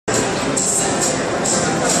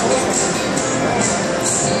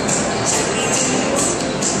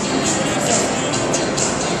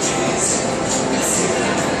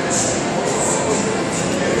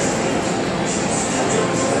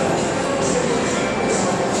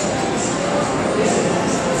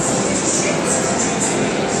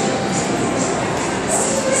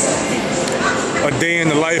Day in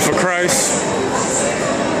the Life of Chryst,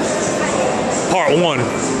 Part 1.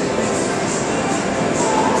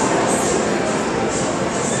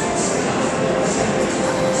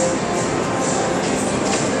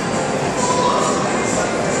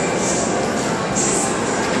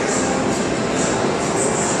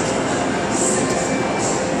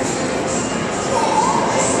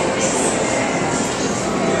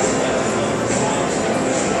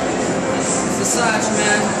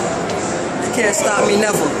 Man, you can't stop me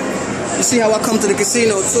never. You see how I come to the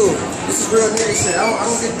casino too. This is real nigga shit. I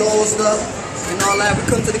don't get dozed up and all that. We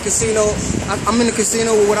come to the casino. I'm in the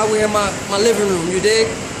casino with what I wear in my living room. You dig?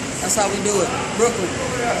 That's how we do it. Brooklyn.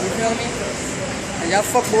 You feel me? And y'all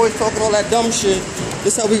fuck boys talking all that dumb shit.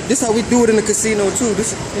 This how we do it in the casino too.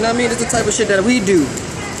 This, you know what I mean? This the type of shit that we do.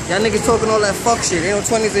 Y'all niggas talking all that fuck shit. Ain't no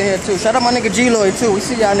 20s in here too. Shout out my nigga G-Lloyd too. We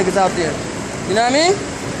see y'all niggas out there. You know what I mean?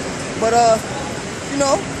 But you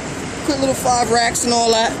know, quick little 5 racks and all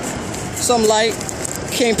that. Some light.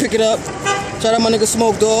 Can't pick it up. Shout out my nigga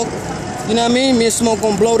Smoke Dog. You know what I mean? Me and Smoke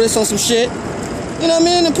gonna blow this on some shit. You know what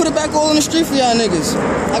I mean? And put it back all in the street for y'all niggas.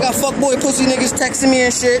 I got fuckboy pussy niggas texting me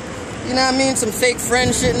and shit. You know what I mean? Some fake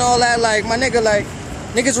friend shit and all that. Like, my nigga, like,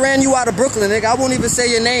 niggas ran you out of Brooklyn, nigga. I won't even say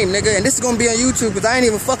your name, nigga. And this is gonna be on YouTube because I ain't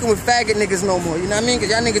even fucking with faggot niggas no more. You know what I mean?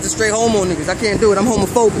 Because y'all niggas are straight homo niggas. I can't do it. I'm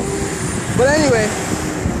homophobic. But anyway,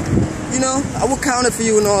 you know, I would count it for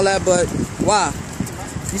you and all that, but why?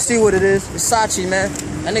 You see what it is. It's Sachi, man.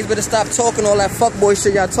 That niggas better stop talking all that fuckboy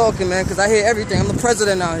shit y'all talking, man, because I hear everything. I'm the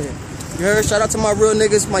president out here. You heard? Shout out to my real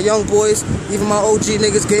niggas, my young boys, even my OG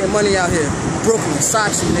niggas getting money out here. Brooklyn,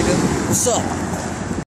 Sachi, nigga. What's up?